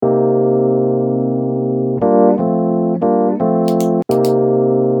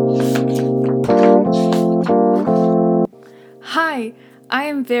I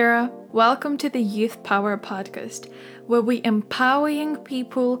am Vera. Welcome to the Youth Power Podcast, where we empower young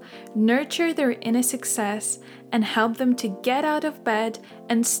people, nurture their inner success, and help them to get out of bed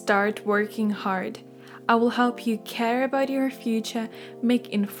and start working hard. I will help you care about your future, make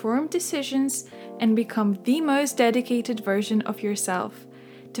informed decisions, and become the most dedicated version of yourself.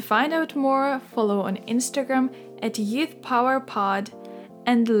 To find out more, follow on Instagram at YouthPowerPod.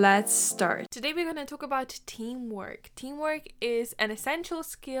 And let's start. Today we're going to talk about teamwork. Teamwork is an essential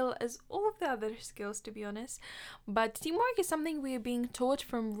skill as all of the other skills, to be honest. But teamwork is something we are being taught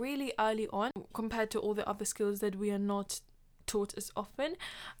from really early on compared to all the other skills that we are not taught as often.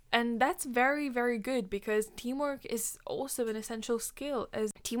 And that's very, very good because teamwork is also an essential skill,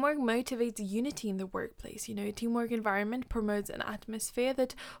 as teamwork motivates unity in the workplace. A teamwork environment promotes an atmosphere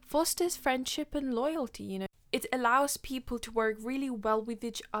that fosters friendship and loyalty. It allows people to work really well with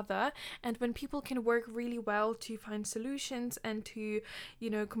each other, and when people can work really well to find solutions and to,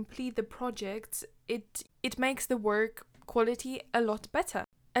 complete the projects, it makes the work quality a lot better.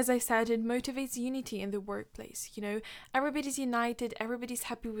 As I said, it motivates unity in the workplace. Everybody's united, everybody's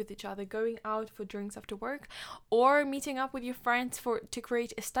happy with each other, going out for drinks after work or meeting up with your friends to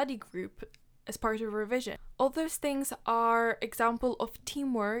create a study group as part of a revision. All those things are example of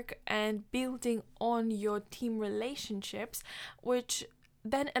teamwork and building on your team relationships, which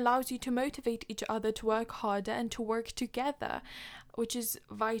then allows you to motivate each other to work harder and to work together, which is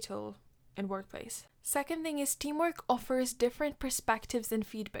vital in workplace. Second thing is teamwork offers different perspectives and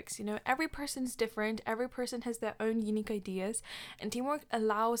feedbacks. Every person's different, every person has their own unique ideas, and teamwork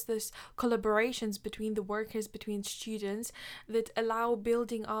allows this collaborations between the workers, between students, that allow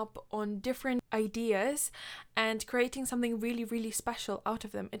building up on different ideas and creating something really, really special out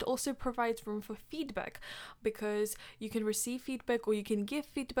of them. It also provides room for feedback because you can receive feedback or you can give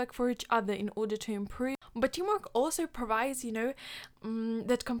feedback for each other in order to improve. But teamwork also provides,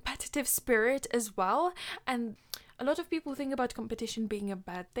 that competitive spirit as well. And a lot of people think about competition being a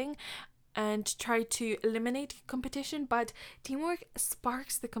bad thing and try to eliminate competition, but teamwork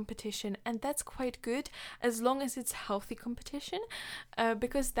sparks the competition, and that's quite good as long as it's healthy competition,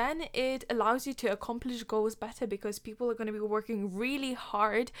 because then it allows you to accomplish goals better, because people are going to be working really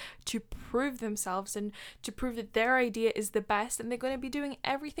hard to prove themselves and to prove that their idea is the best, and they're going to be doing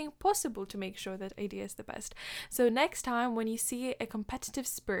everything possible to make sure that idea is the best. So next time when you see a competitive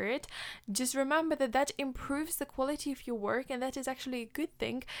spirit, just remember that improves the quality of your work, and that is actually a good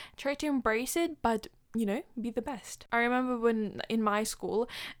thing. Try to embrace it, but be the best. I remember when in my school,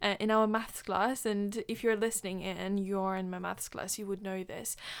 in our maths class, and if you're listening and you're in my maths class, you would know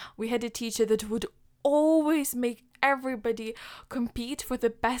this, we had a teacher that would always make everybody compete for the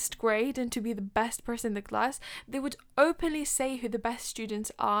best grade and to be the best person in the class. They would openly say who the best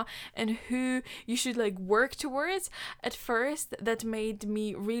students are and who you should work towards. At first, that made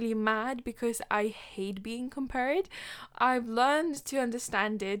me really mad because I hate being compared. I've learned to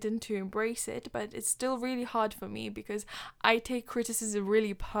understand it and to embrace it, but it's still really hard for me because I take criticism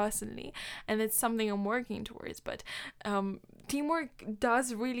really personally, and it's something I'm working towards. But teamwork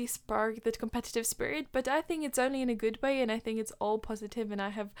does really spark that competitive spirit, but I think it's only in a good way, and I think it's all positive, and I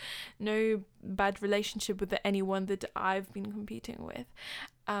have no bad relationship with anyone that I've been competing with,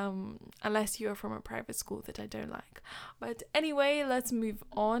 unless you're from a private school that I don't like. But anyway, let's move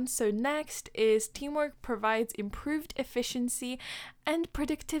on. So next is teamwork provides improved efficiency and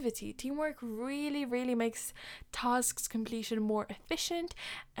productivity. Teamwork really, really makes tasks completion more efficient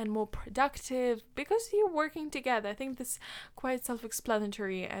and more productive because you're working together. I think this is quite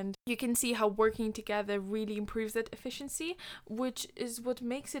self-explanatory, and you can see how working together really improves that efficiency, which is what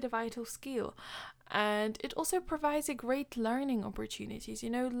makes it a vital skill. And it also provides a great learning opportunities.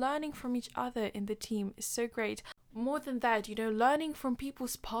 Learning from each other in the team is so great. More than that, learning from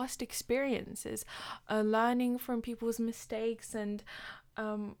people's past experiences, learning from people's mistakes, and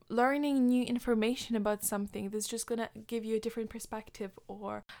learning new information about something that's just gonna give you a different perspective.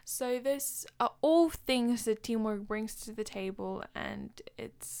 So this are all things that teamwork brings to the table, and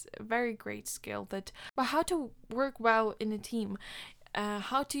it's a very great skill. But how to work well in a team,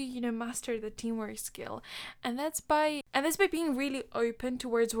 how to master the teamwork skill, and that's by being really open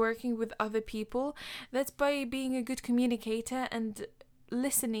towards working with other people. That's by being a good communicator and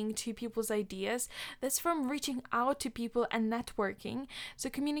listening to people's ideas. That's from reaching out to people and networking. So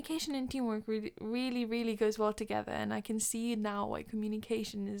communication and teamwork really, really, really goes well together, and I can see now why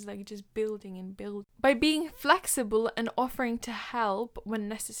communication is just building and building. By being flexible and offering to help when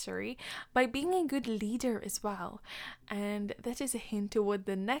necessary, by being a good leader as well. And that is a hint to what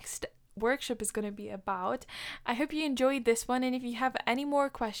the next workshop is going to be about. I hope you enjoyed this one, and if you have any more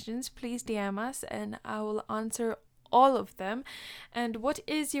questions, please DM us and I will answer all of them. And what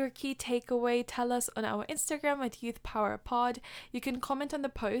is your key takeaway? Tell us on our Instagram at Youth Power Pod. You can comment on the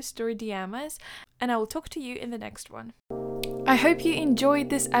post or DM us, and I will talk to you in the next one. I hope you enjoyed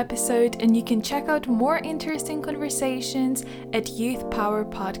this episode, and you can check out more interesting conversations at Youth Power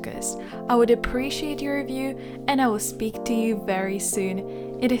Podcast. I would appreciate your review, and I will speak to you very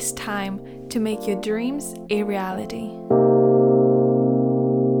soon. It is time to make your dreams a reality.